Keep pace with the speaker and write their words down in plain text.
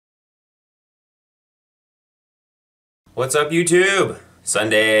What's up, YouTube?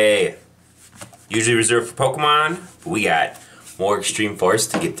 Sunday. Usually reserved for Pokemon, but we got more Extreme Force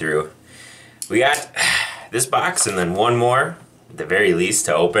to get through. We got this box and then one more, at the very least,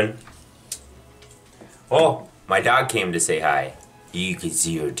 to open. Oh, my dog came to say hi. You can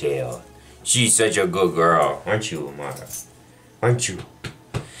see her tail. She's such a good girl, aren't you, Amara? Aren't you?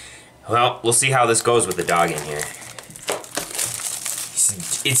 Well, we'll see how this goes with the dog in here.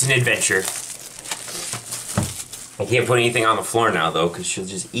 It's an adventure. I can't put anything on the floor now, though, because she'll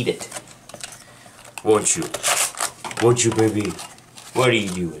just eat it. Won't you? Won't you, baby? What are you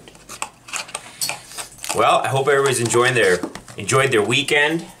doing? Well, I hope everybody's enjoyed their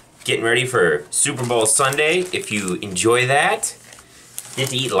weekend, getting ready for Super Bowl Sunday. If you enjoy that, get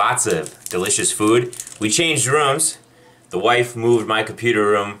to eat lots of delicious food. We changed rooms. The wife moved my computer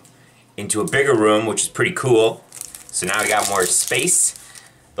room into a bigger room, which is pretty cool. So now we got more space.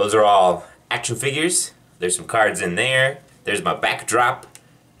 Those are all action figures. There's some cards in there. There's my backdrop.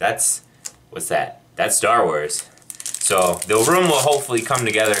 What's that? That's Star Wars. So the room will hopefully come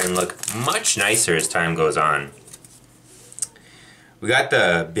together and look much nicer as time goes on. We got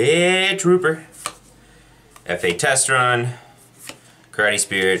the Big Trooper, FA Test Run, Karate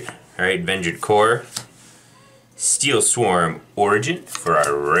Spirit, alright, Vengered Core, Steel Swarm Origin for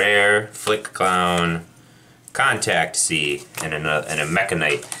our rare Flick Clown, Contact C, and a Mecha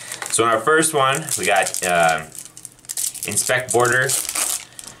Knight. So in our first one, we got Inspect Border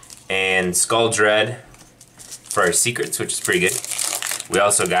and Skull Dread for our secrets, which is pretty good. We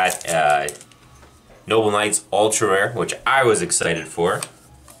also got Noble Knights Ultra Rare, which I was excited for.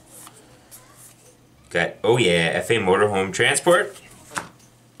 Got, oh yeah, FA Motorhome Transport,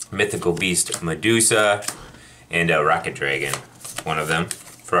 Mythical Beast Medusa, and Rocket Dragon, one of them,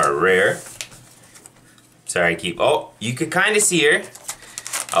 for our rare. Sorry, oh, you could kind of see her.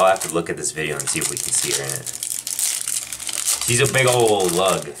 I'll have to look at this video and see if we can see her in it. She's a big old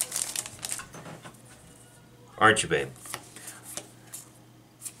lug. Aren't you, babe?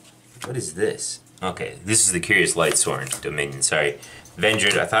 What is this? Okay, this is the Curious Lightsworn Dominion, sorry.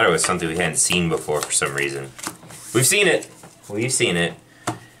 Vengered, I thought it was something we hadn't seen before for some reason. We've seen it. We've seen it.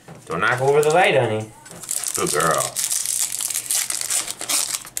 Don't knock over the light, honey. Good girl.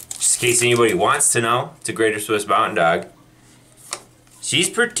 Just in case anybody wants to know, it's a Greater Swiss Mountain Dog. She's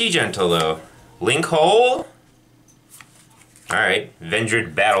pretty gentle, though. Link Hole. Alright,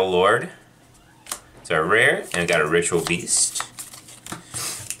 Vengered Battle Lord. It's our rare, and got a Ritual Beast.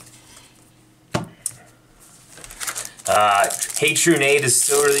 Hey Trunade is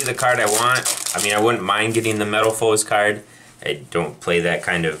still really the card I want. I mean, I wouldn't mind getting the Metal Foes card. I don't play that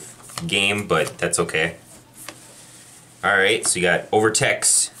kind of game, but that's okay. Alright, so we got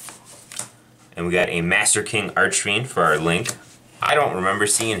Overtex. And we got a Master King Archfiend for our Link. I don't remember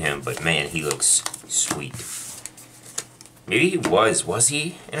seeing him, but man, he looks sweet. Maybe he was. Was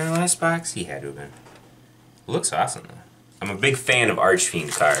he in our last box? He had to have been. Looks awesome, though. I'm a big fan of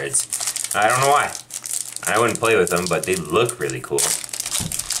Archfiend cards. I don't know why. I wouldn't play with them, but they look really cool.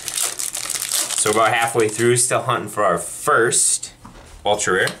 So about halfway through, still hunting for our first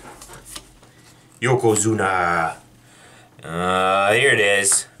Ultra Rare. Yokozuna. Here it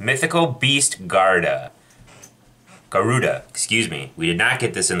is. Mythical Beast Garuda, excuse me. We did not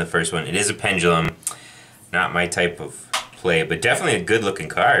get this in the first one. It is a pendulum. Not my type of play, but definitely a good looking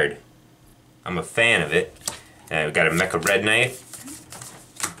card. I'm a fan of it. We've got a Mecha Red Knight.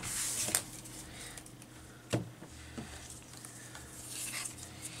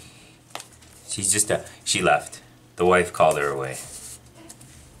 She's just she left. The wife called her away.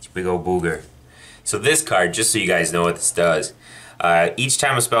 Big old booger. So this card, just so you guys know what this does, each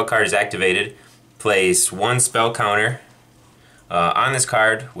time a spell card is activated, place one spell counter on this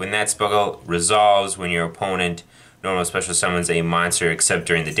card. When that spell resolves, when your opponent normal special summons a monster except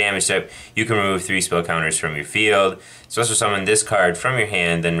during the damage step, you can remove 3 spell counters from your field. Special summon this card from your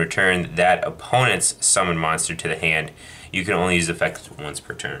hand, then return that opponent's summoned monster to the hand. You can only use the effect once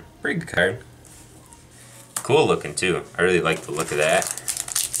per turn. Pretty good card. Cool looking too. I really like the look of that.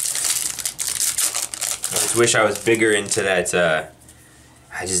 I just wish I was bigger into that.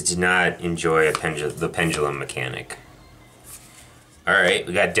 I just did not enjoy the pendulum mechanic. Alright,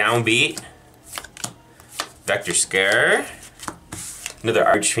 we got Downbeat, Vector Scare, another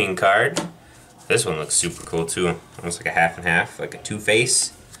Archfiend card. This one looks super cool too. Almost like a half and half, like a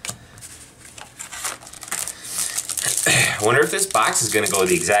Two-Face. I wonder if this box is going to go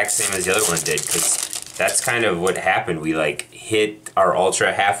the exact same as the other one did, because that's kind of what happened. We like hit our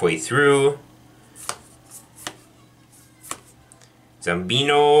Ultra halfway through.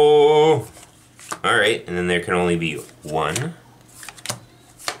 Zambino! Alright, and then there can only be one.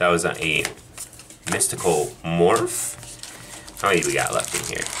 That was a mystical morph. How many do we got left in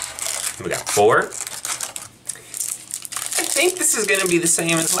here? We got 4. I think this is gonna be the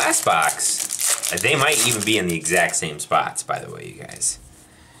same as last box. They might even be in the exact same spots, by the way, you guys.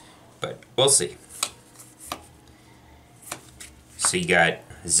 But we'll see. So you got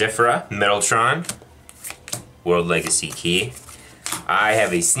Zephyra, Metaltron, World Legacy Key. I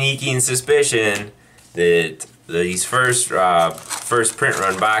have a sneaking suspicion that these first print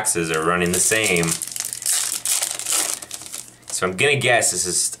run boxes are running the same. So I'm gonna guess this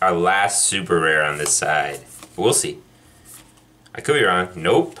is our last super rare on this side. But we'll see. I could be wrong.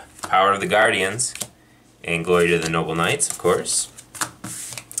 Nope. Power of the Guardians. And Glory to the Noble Knights, of course.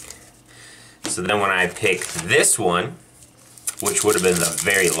 So then when I pick this one, which would have been the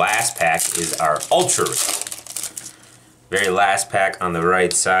very last pack, is our Ultra Rare. Very last pack on the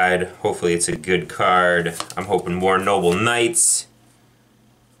right side. Hopefully it's a good card. I'm hoping more Noble Knights.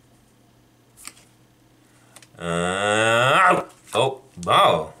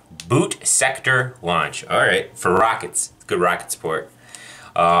 Boot Sector Launch. Alright, for rockets. Good rocket support.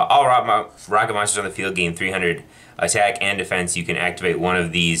 All rocket monsters on the field gain 300 attack and defense. You can activate one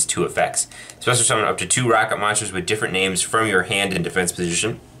of these 2 effects. Special summon up to 2 rocket monsters with different names from your hand in defense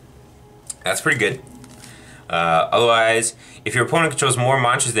position. That's pretty good. Otherwise, if your opponent controls more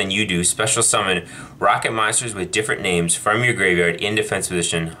monsters than you do, special summon rocket monsters with different names from your graveyard in defense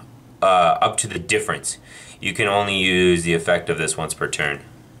position up to the difference. You can only use the effect of this once per turn.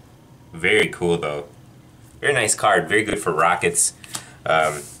 Very cool though. Very nice card, very good for rockets.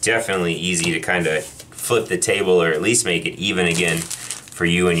 Definitely easy to kind of flip the table or at least make it even again for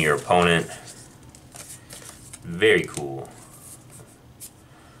you and your opponent. Very cool.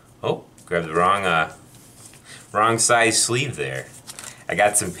 Oh, grabbed the wrong size sleeve there. I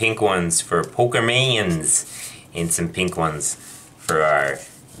got some pink ones for Pokémons and some pink ones for our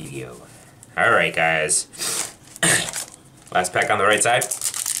Yugioh. Alright guys. Last pack on the right side.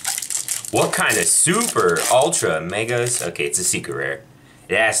 What kind of super ultra megas? Okay, it's a secret rare.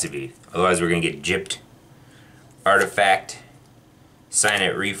 It has to be. Otherwise we're gonna get gypped. Artifact. Sign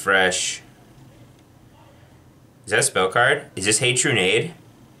it, refresh. Is that a spell card? Is this Hey Trunade?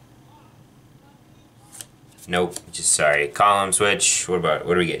 Nope, just sorry. Column switch. What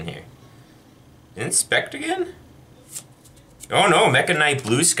are we getting here? Inspect again? Oh no, Mecha Knight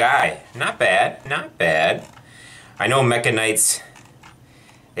Blue Sky. Not bad, not bad. I know Mecha Knights,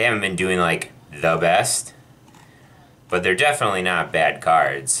 they haven't been doing like the best, but they're definitely not bad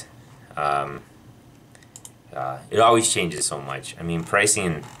cards. It always changes so much. I mean,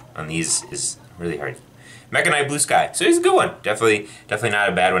 pricing on these is really hard. Mecha Knight Blue Sky. So it's a good one. Definitely not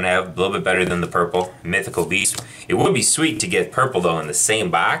a bad one to have. A little bit better than the purple. Mythical Beast. It would be sweet to get purple though in the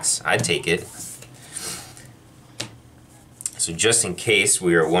same box. I'd take it. So just in case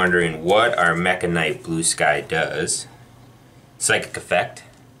we are wondering what our Mecha Knight Blue Sky does. Psychic effect.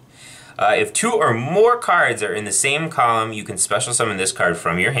 If 2 or more cards are in the same column, you can special summon this card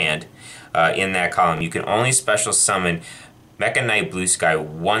from your hand. In that column, you can only special summon Mecha Knight Blue Sky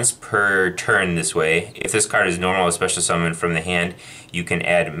once per turn this way. If this card is normal or special summon from the hand, you can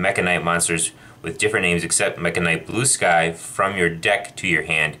add Mecha Knight monsters with different names except Mecha Knight Blue Sky from your deck to your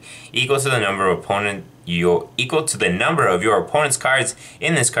hand, equal to the number of your opponent's cards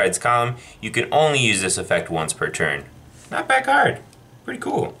in this card's column. You can only use this effect once per turn. Not bad card. Pretty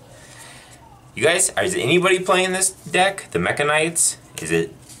cool. You guys, is anybody playing this deck? The Mecha Knights? Is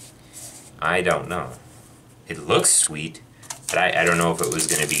it? I don't know. It looks sweet, but I don't know if it was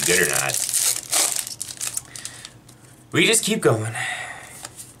going to be good or not. We just keep going.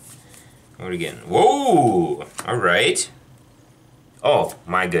 What are we getting? Whoa! Alright. Oh,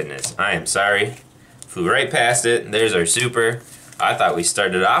 my goodness. I am sorry. Flew right past it. There's our super. I thought we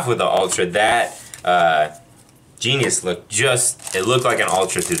started off with the ultra. That Genius looked just... It looked like an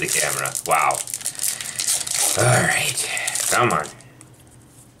ultra through the camera. Wow. Alright. Come on.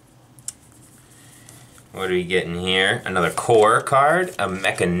 What are we getting here? Another core card. A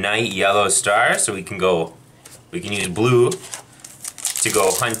Mecha Knight Yellow Star. So we can use blue to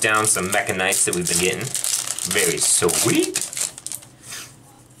go hunt down some Mecha Knights that we've been getting. Very sweet.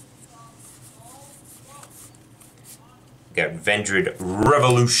 Got Vendred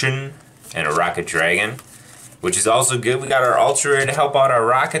Revolution and a Rocket Dragon, which is also good. We got our Ultra Rare to help out our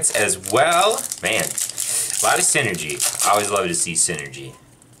Rockets as well. Man, a lot of synergy. I always love to see synergy.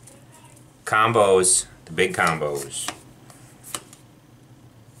 Combos, the big combos.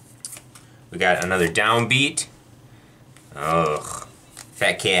 We got another Downbeat. Ugh.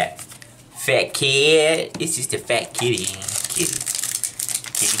 Fat cat. Fat cat. It's just a fat kitty.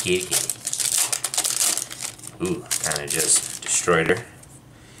 Kitty. Ooh, kind of just destroyed her.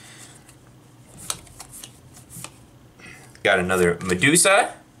 Got another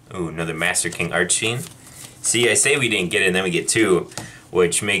Medusa. Ooh, another Master King Archfiend. See, I say we didn't get it, and then we get two,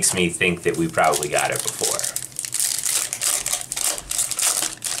 which makes me think that we probably got it before.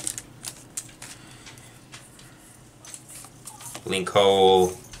 Link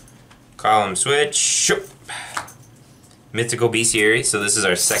hole, column switch, shoop. Mythical Bestiary, so this is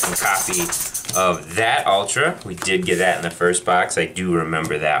our second copy of that Ultra. We did get that in the first box. I do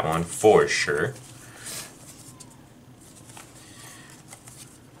remember that one for sure.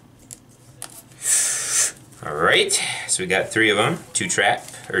 Alright, so we got three of them. Two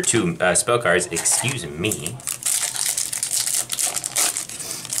spell cards, excuse me.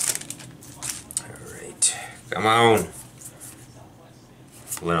 Alright, come on.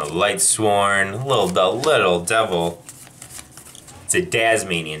 Little Lightsworn, little devil. It's a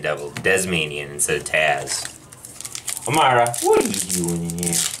Dasmanian devil, Desmanian instead of Taz. Amara, what are you doing in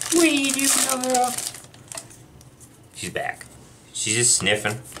here? What are you doing, little girl? She's back. She's just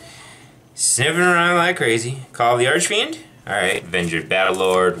sniffing. Sniffing around like crazy. Call the Archfiend. Alright, Avenger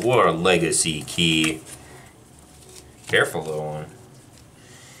Battlelord, War Legacy Key. Careful, little one.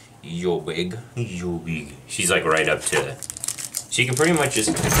 Yo big. Yo big. She's like right up to... She can pretty much just...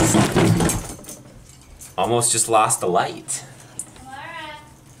 Almost just lost the light.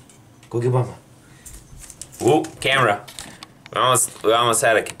 Go get Mama. Whoop, camera. We almost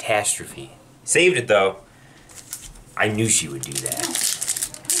had a catastrophe. Saved it though. I knew she would do that.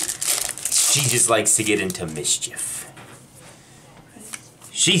 She just likes to get into mischief.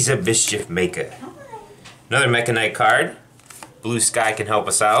 She's a mischief maker. Another Mechanite card. Blue Sky can help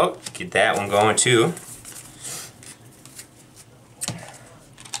us out. Get that one going too.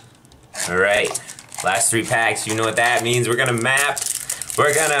 Alright, last three packs, you know what that means. We're gonna map.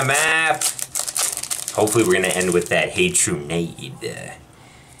 We're gonna map. Hopefully we're gonna end with that Hey Trunade.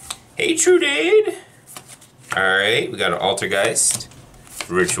 Hey Trunade. Alright, we got an Altergeist.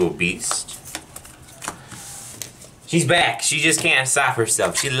 Ritual Beast. She's back. She just can't stop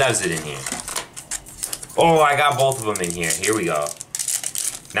herself. She loves it in here. Oh, I got both of them in here. Here we go.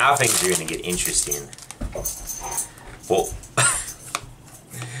 Now things are gonna get interesting. Whoa.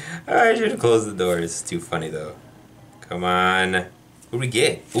 I should have closed the door. It's too funny though. Come on. What do we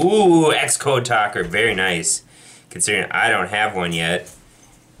get? Ooh, X-Code Talker. Very nice. Considering I don't have one yet.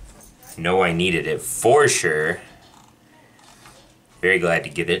 I know I needed it for sure. Very glad to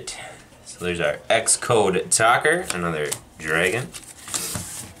get it. So there's our X-Code Talker. Another dragon.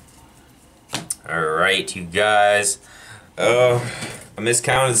 Alright, you guys. Oh, I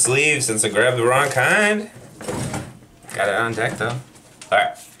miscounted sleeves since I grabbed the wrong kind. Got it on deck though.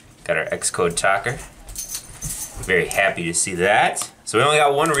 Alright. Got our X-Code Talker. Very happy to see that. So we only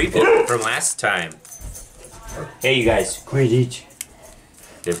got one refill from last time. Hey you guys, Quidditch.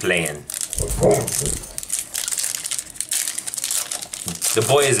 They're playing. The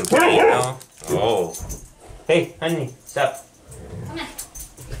boy isn't playing, you know? Oh. Hey, honey, stop. Come here.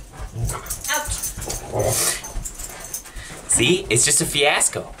 Ouch. See? It's just a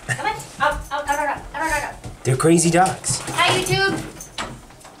fiasco. Come on. Out. They're crazy dogs. Hi, YouTube.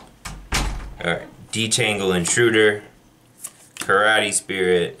 Alright, Detangle Intruder, Karate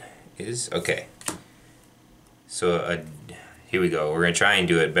Spirit is, okay. So, here we go. We're going to try and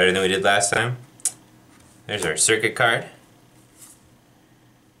do it better than we did last time. There's our circuit card.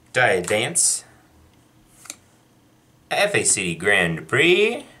 Dia Dance. FA City Grand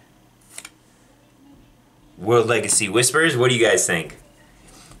Prix. World Legacy Whispers. What do you guys think?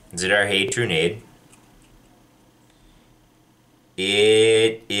 Is it our Hey Trunade?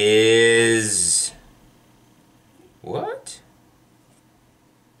 It is... What?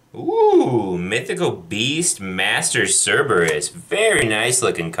 Ooh, Mythical Beast Master Cerberus. Very nice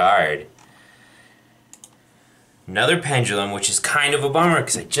looking card. Another Pendulum, which is kind of a bummer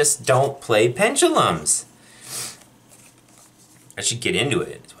because I just don't play Pendulums. I should get into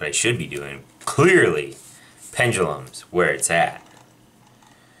it. That's what I should be doing. Clearly, Pendulums, where it's at.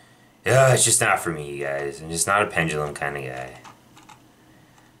 Ugh, it's just not for me, you guys. I'm just not a Pendulum kind of guy.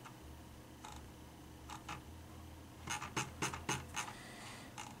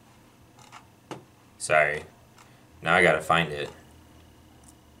 Sorry. Now I gotta find it.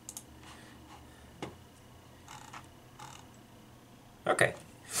 Okay.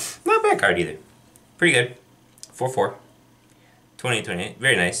 Not a bad card either. Pretty good. 4/4. 28/28.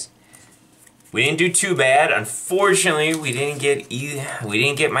 Very nice. We didn't do too bad. Unfortunately, we didn't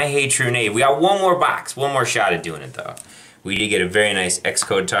get my Hey Trunade. We got one more box. One more shot at doing it though. We did get a very nice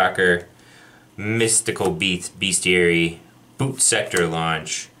X-Code Talker, Mystical Bestiary, Boot Sector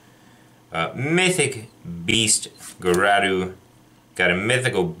Launch, Mythic Beast Garadu, got a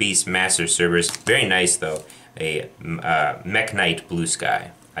Mythical Beast Master Cerberus. Very nice though. a Mech Knight Blue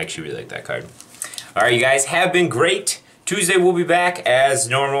Sky. I actually really like that card. Alright, you guys have been great. Tuesday we'll be back as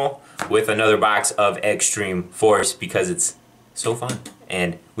normal with another box of Extreme Force because it's so fun.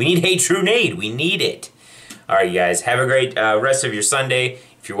 And we need Hey Trunade. We need it. Alright, you guys, have a great rest of your Sunday.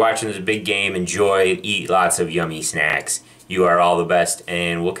 If you're watching this big game, enjoy, eat lots of yummy snacks. You are all the best,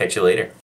 and we'll catch you later.